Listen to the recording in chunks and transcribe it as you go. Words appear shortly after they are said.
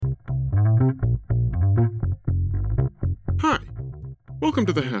Welcome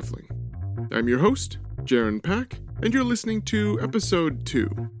to The Halfling. I'm your host, Jaren Pack, and you're listening to Episode 2.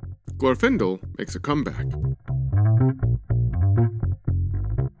 Glorfindel makes a comeback.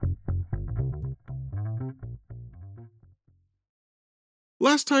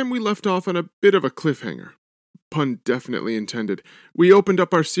 Last time we left off on a bit of a cliffhanger. Pun definitely intended. We opened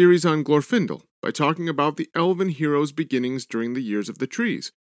up our series on Glorfindel by talking about the elven hero's beginnings during the Years of the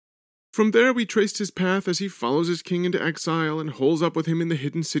Trees. From there we traced his path as he follows his king into exile and holes up with him in the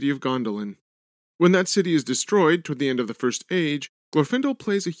hidden city of Gondolin. When that city is destroyed toward the end of the First Age, Glorfindel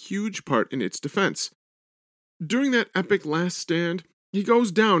plays a huge part in its defense. During that epic last stand, he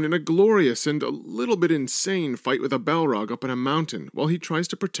goes down in a glorious and a little bit insane fight with a Balrog up in a mountain while he tries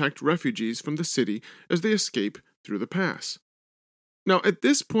to protect refugees from the city as they escape through the pass. Now, at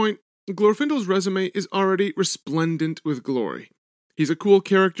this point, Glorfindel's resume is already resplendent with glory. He's a cool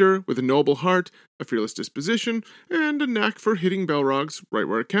character with a noble heart, a fearless disposition, and a knack for hitting Balrogs right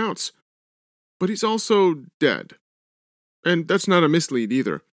where it counts. But he's also dead. And that's not a mislead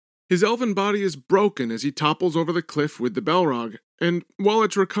either. His elven body is broken as he topples over the cliff with the Balrog, and while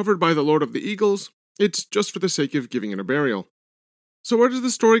it's recovered by the Lord of the Eagles, it's just for the sake of giving it a burial. So where does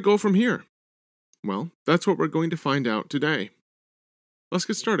the story go from here? Well, that's what we're going to find out today. Let's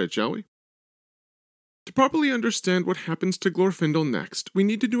get started, shall we? To properly understand what happens to Glorfindel next, we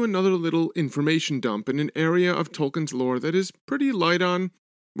need to do another little information dump in an area of Tolkien's lore that is pretty light on,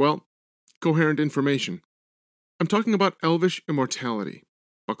 well, coherent information. I'm talking about elvish immortality.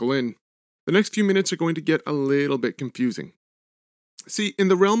 Buckle in. The next few minutes are going to get a little bit confusing. See, in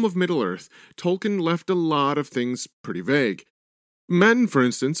the realm of Middle-earth, Tolkien left a lot of things pretty vague. Men, for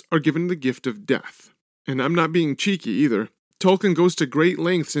instance, are given the gift of death. And I'm not being cheeky either. Tolkien goes to great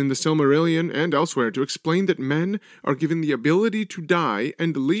lengths in the Silmarillion and elsewhere to explain that men are given the ability to die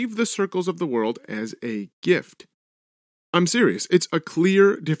and leave the circles of the world as a gift. I'm serious, it's a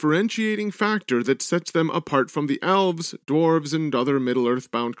clear differentiating factor that sets them apart from the elves, dwarves, and other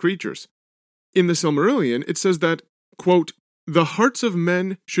Middle-earth-bound creatures. In the Silmarillion, it says that, quote, "The hearts of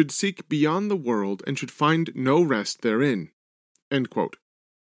men should seek beyond the world and should find no rest therein." End quote.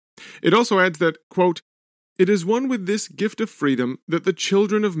 It also adds that, quote, "It is one with this gift of freedom that the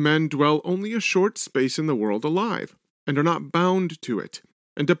children of men dwell only a short space in the world alive, and are not bound to it,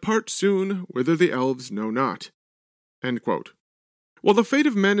 and depart soon whither the elves know not." End quote. While the fate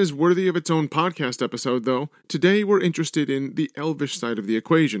of men is worthy of its own podcast episode, though, today we're interested in the elvish side of the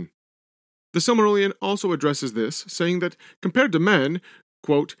equation. The Silmarillion also addresses this, saying that, compared to men,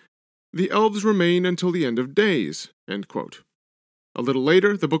 quote, "the elves remain until the end of days." End quote. A little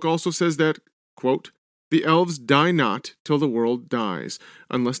later, the book also says that, quote, "the elves die not till the world dies,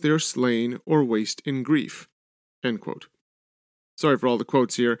 unless they are slain or waste in grief." End quote. Sorry for all the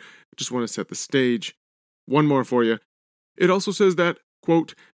quotes here, I just want to set the stage. One more for you. It also says that,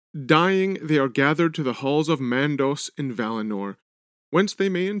 quote, "dying they are gathered to the halls of Mandos in Valinor, whence they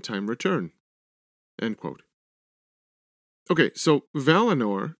may in time return." End quote. Okay, so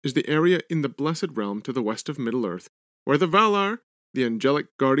Valinor is the area in the Blessed Realm to the west of Middle-earth, where the Valar, the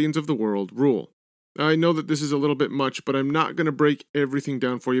angelic guardians of the world, rule. I know that this is a little bit much, but I'm not going to break everything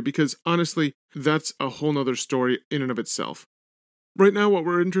down for you because, honestly, that's a whole nother story in and of itself. Right now, what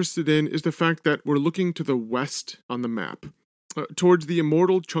we're interested in is the fact that we're looking to the west on the map, towards the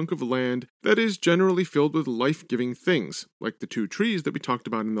immortal chunk of land that is generally filled with life-giving things, like the two trees that we talked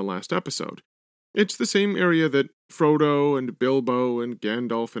about in the last episode. It's the same area that Frodo and Bilbo and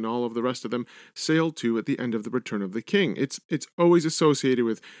Gandalf and all of the rest of them sailed to at the end of the Return of the King. It's always associated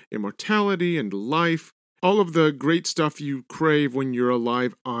with immortality and life, all of the great stuff you crave when you're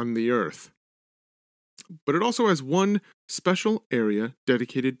alive on the earth. But it also has one special area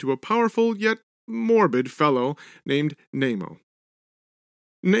dedicated to a powerful yet morbid fellow named Nemo.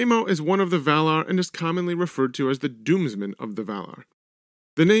 Nemo is one of the Valar and is commonly referred to as the Doomsman of the Valar.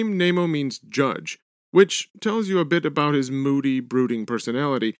 The name Nemo means judge, which tells you a bit about his moody, brooding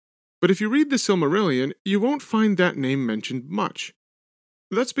personality, but if you read the Silmarillion, you won't find that name mentioned much.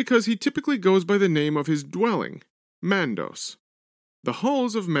 That's because he typically goes by the name of his dwelling, Mandos. The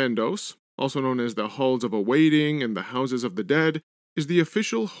halls of Mandos, also known as the halls of awaiting and the houses of the dead, is the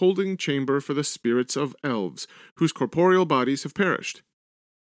official holding chamber for the spirits of elves, whose corporeal bodies have perished.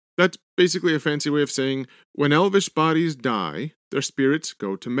 That's basically a fancy way of saying, when elvish bodies die, their spirits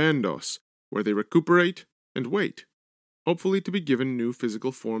go to Mandos, where they recuperate and wait, hopefully to be given new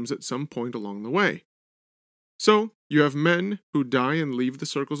physical forms at some point along the way. So, you have men who die and leave the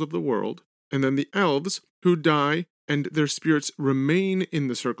circles of the world, and then the elves who die and their spirits remain in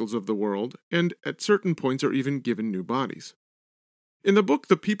the circles of the world, and at certain points are even given new bodies. In the book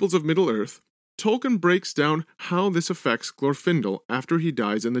The Peoples of Middle-earth, Tolkien breaks down how this affects Glorfindel after he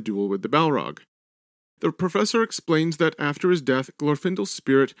dies in the duel with the Balrog. The professor explains that after his death, Glorfindel's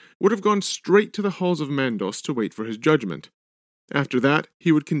spirit would have gone straight to the halls of Mandos to wait for his judgment. After that,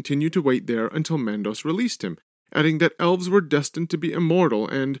 he would continue to wait there until Mandos released him, adding that elves were destined to be immortal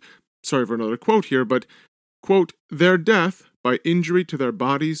and, sorry for another quote here, but, quote, their death, by injury to their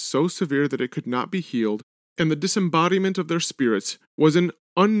bodies so severe that it could not be healed, and the disembodiment of their spirits, was an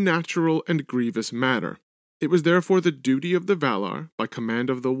unnatural and grievous matter. It was therefore the duty of the Valar, by command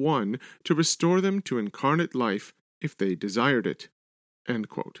of the One, to restore them to incarnate life if they desired it. End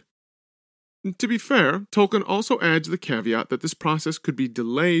quote. To be fair, Tolkien also adds the caveat that this process could be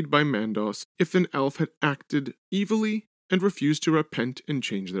delayed by Mandos if an elf had acted evilly and refused to repent and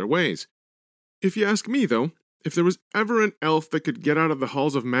change their ways. If you ask me, though, if there was ever an elf that could get out of the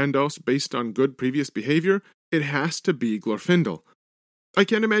halls of Mandos based on good previous behavior, it has to be Glorfindel. I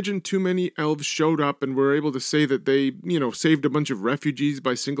can't imagine too many elves showed up and were able to say that they, saved a bunch of refugees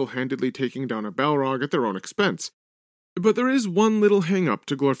by single-handedly taking down a Balrog at their own expense. But there is one little hang-up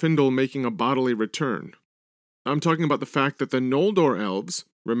to Glorfindel making a bodily return. I'm talking about the fact that the Noldor elves,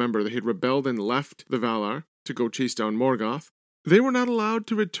 remember they had rebelled and left the Valar to go chase down Morgoth, they were not allowed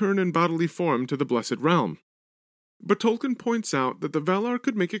to return in bodily form to the Blessed Realm. But Tolkien points out that the Valar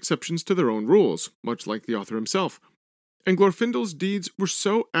could make exceptions to their own rules, much like the author himself. And Glorfindel's deeds were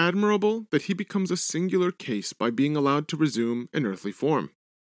so admirable that he becomes a singular case by being allowed to resume an earthly form.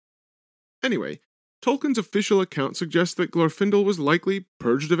 Anyway, Tolkien's official account suggests that Glorfindel was likely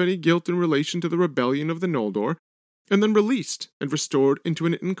purged of any guilt in relation to the rebellion of the Noldor, and then released and restored into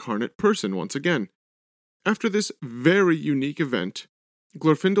an incarnate person once again. After this very unique event,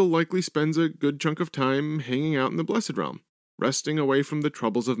 Glorfindel likely spends a good chunk of time hanging out in the Blessed Realm, resting away from the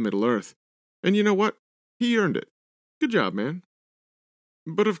troubles of Middle-earth. And you know what? He earned it. Good job, man.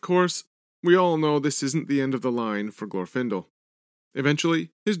 But of course, we all know this isn't the end of the line for Glorfindel.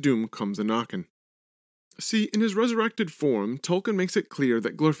 Eventually, his doom comes a-knockin'. See, in his resurrected form, Tolkien makes it clear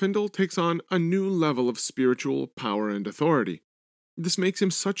that Glorfindel takes on a new level of spiritual power and authority. This makes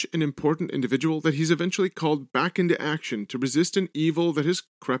him such an important individual that he's eventually called back into action to resist an evil that has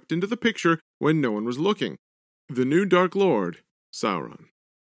crept into the picture when no one was looking. The new Dark Lord, Sauron.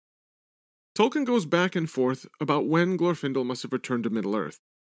 Tolkien goes back and forth about when Glorfindel must have returned to Middle-earth.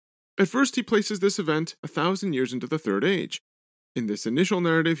 At first, he places this event 1,000 years into the Third Age. In this initial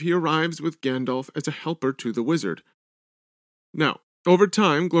narrative, he arrives with Gandalf as a helper to the wizard. Now, over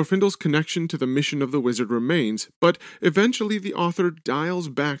time, Glorfindel's connection to the mission of the wizard remains, but eventually the author dials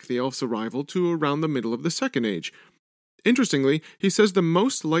back the elf's arrival to around the middle of the Second Age. Interestingly, he says the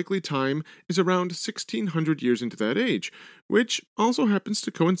most likely time is around 1,600 years into that age, which also happens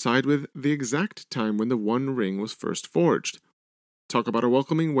to coincide with the exact time when the One Ring was first forged. Talk about a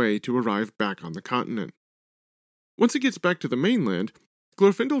welcoming way to arrive back on the continent. Once he gets back to the mainland,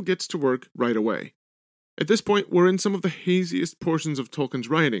 Glorfindel gets to work right away. At this point, we're in some of the haziest portions of Tolkien's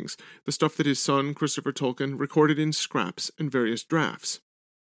writings, the stuff that his son, Christopher Tolkien, recorded in scraps and various drafts.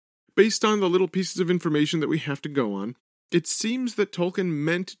 Based on the little pieces of information that we have to go on, it seems that Tolkien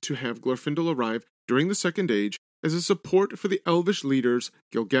meant to have Glorfindel arrive during the Second Age as a support for the elvish leaders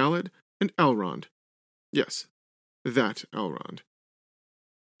Gil-galad and Elrond. Yes, that Elrond.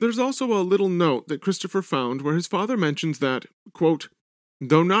 There's also a little note that Christopher found where his father mentions that, quote,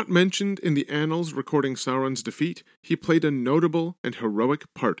 though not mentioned in the annals recording Sauron's defeat, he played a notable and heroic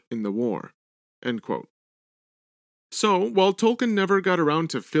part in the war. End quote. So, while Tolkien never got around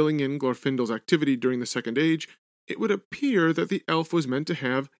to filling in Glorfindel's activity during the Second Age, it would appear that the elf was meant to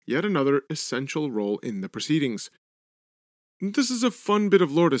have yet another essential role in the proceedings. This is a fun bit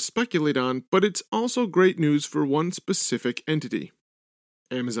of lore to speculate on, but it's also great news for one specific entity: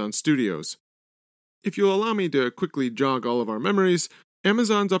 Amazon Studios. If you'll allow me to quickly jog all of our memories,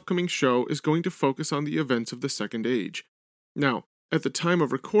 Amazon's upcoming show is going to focus on the events of the Second Age. Now, at the time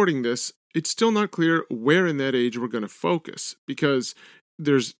of recording this, it's still not clear where in that age we're going to focus, because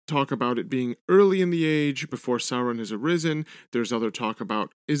there's talk about it being early in the age, before Sauron has arisen. There's other talk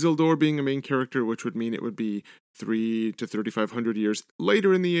about Isildur being a main character, which would mean it would be 3 to 3,500 years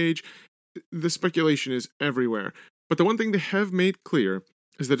later in the age. The speculation is everywhere. But the one thing they have made clear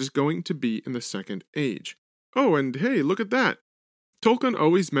is that it's going to be in the Second Age. Oh, and hey, look at that! Tolkien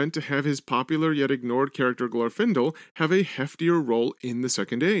always meant to have his popular yet ignored character Glorfindel have a heftier role in the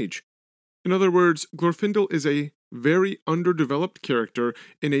Second Age. In other words, Glorfindel is a very underdeveloped character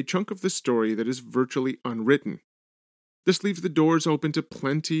in a chunk of the story that is virtually unwritten. This leaves the doors open to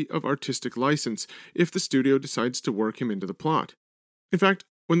plenty of artistic license if the studio decides to work him into the plot. In fact,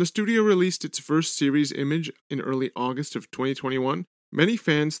 when the studio released its first series image in early August of 2021, many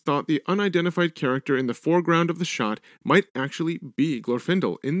fans thought the unidentified character in the foreground of the shot might actually be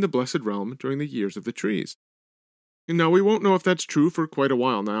Glorfindel in the Blessed Realm during the Years of the Trees. Now, we won't know if that's true for quite a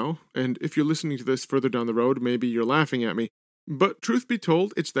while now, and if you're listening to this further down the road, maybe you're laughing at me, but truth be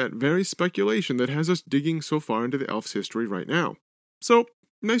told, it's that very speculation that has us digging so far into the elf's history right now. So,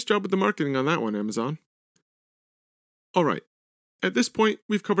 nice job with the marketing on that one, Amazon. Alright, at this point,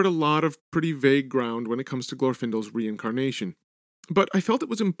 we've covered a lot of pretty vague ground when it comes to Glorfindel's reincarnation. But I felt it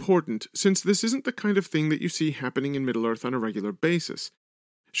was important, since this isn't the kind of thing that you see happening in Middle-earth on a regular basis.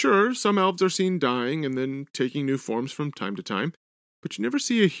 Sure, some elves are seen dying and then taking new forms from time to time, but you never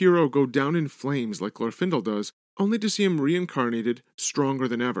see a hero go down in flames like Glorfindel does, only to see him reincarnated, stronger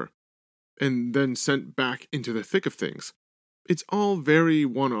than ever, and then sent back into the thick of things. It's all very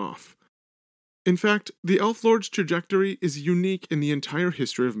one-off. In fact, the Elf Lord's trajectory is unique in the entire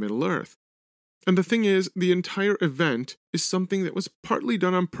history of Middle-earth. And the thing is, the entire event is something that was partly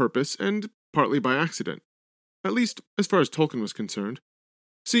done on purpose and partly by accident. At least, as far as Tolkien was concerned.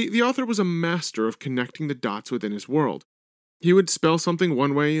 See, the author was a master of connecting the dots within his world. He would spell something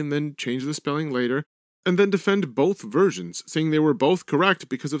one way and then change the spelling later, and then defend both versions, saying they were both correct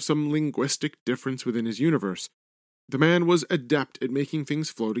because of some linguistic difference within his universe. The man was adept at making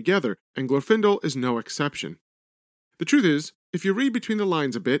things flow together, and Glorfindel is no exception. The truth is, if you read between the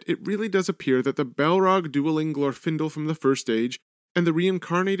lines a bit, it really does appear that the Balrog dueling Glorfindel from the First Age and the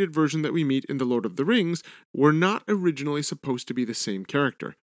reincarnated version that we meet in The Lord of the Rings were not originally supposed to be the same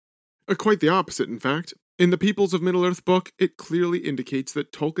character. Quite the opposite, in fact. In the Peoples of Middle-earth book, it clearly indicates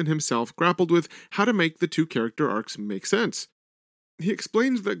that Tolkien himself grappled with how to make the two character arcs make sense. He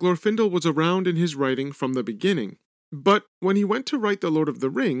explains that Glorfindel was around in his writing from the beginning, but when he went to write The Lord of the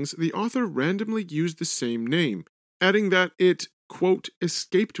Rings, the author randomly used the same name, adding that it, quote,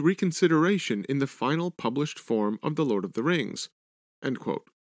 escaped reconsideration in the final published form of The Lord of the Rings, end quote.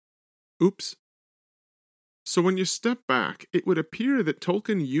 Oops. So when you step back, it would appear that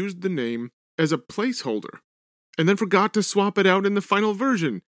Tolkien used the name as a placeholder, and then forgot to swap it out in the final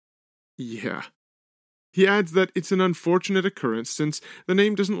version. Yeah. He adds that it's an unfortunate occurrence since the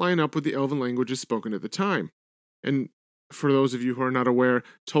name doesn't line up with the Elven languages spoken at the time. And for those of you who are not aware,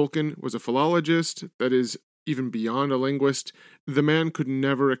 Tolkien was a philologist, that is, even beyond a linguist. The man could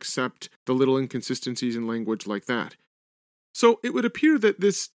never accept the little inconsistencies in language like that. So it would appear that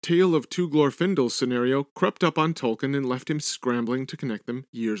this Tale of Two Glorfindels scenario crept up on Tolkien and left him scrambling to connect them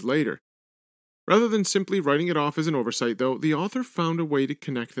years later. Rather than simply writing it off as an oversight, though, the author found a way to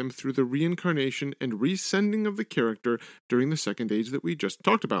connect them through the reincarnation and resending of the character during the Second Age that we just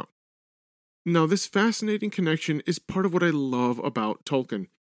talked about. Now, this fascinating connection is part of what I love about Tolkien.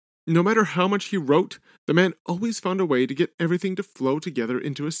 No matter how much he wrote, the man always found a way to get everything to flow together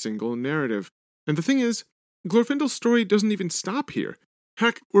into a single narrative. And the thing is, Glorfindel's story doesn't even stop here.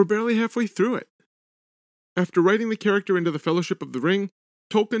 Heck, we're barely halfway through it. After writing the character into the Fellowship of the Ring,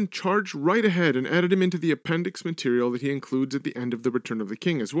 Tolkien charged right ahead and added him into the appendix material that he includes at the end of The Return of the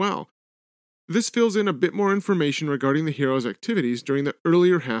King as well. This fills in a bit more information regarding the hero's activities during the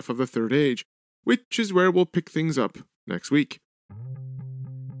earlier half of the Third Age, which is where we'll pick things up next week.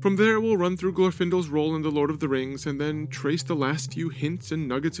 From there, we'll run through Glorfindel's role in The Lord of the Rings and then trace the last few hints and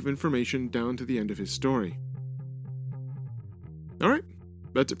nuggets of information down to the end of his story. Alright,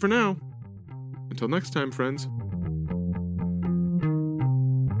 that's it for now. Until next time, friends.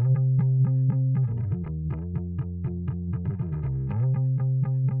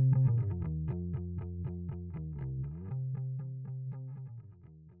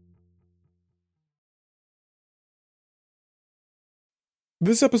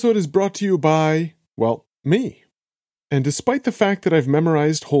 This episode is brought to you by, well, me. And despite the fact that I've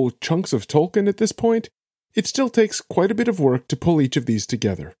memorized whole chunks of Tolkien at this point, it still takes quite a bit of work to pull each of these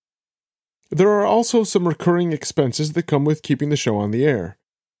together. There are also some recurring expenses that come with keeping the show on the air.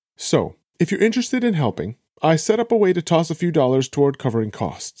 So, if you're interested in helping, I set up a way to toss a few dollars toward covering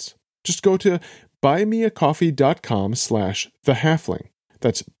costs. Just go to buymeacoffee.com/thehalfling.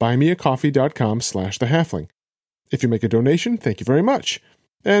 That's buymeacoffee.com/thehalfling. If you make a donation, thank you very much.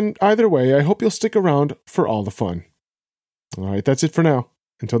 And either way, I hope you'll stick around for all the fun. All right, that's it for now.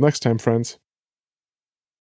 Until next time, friends.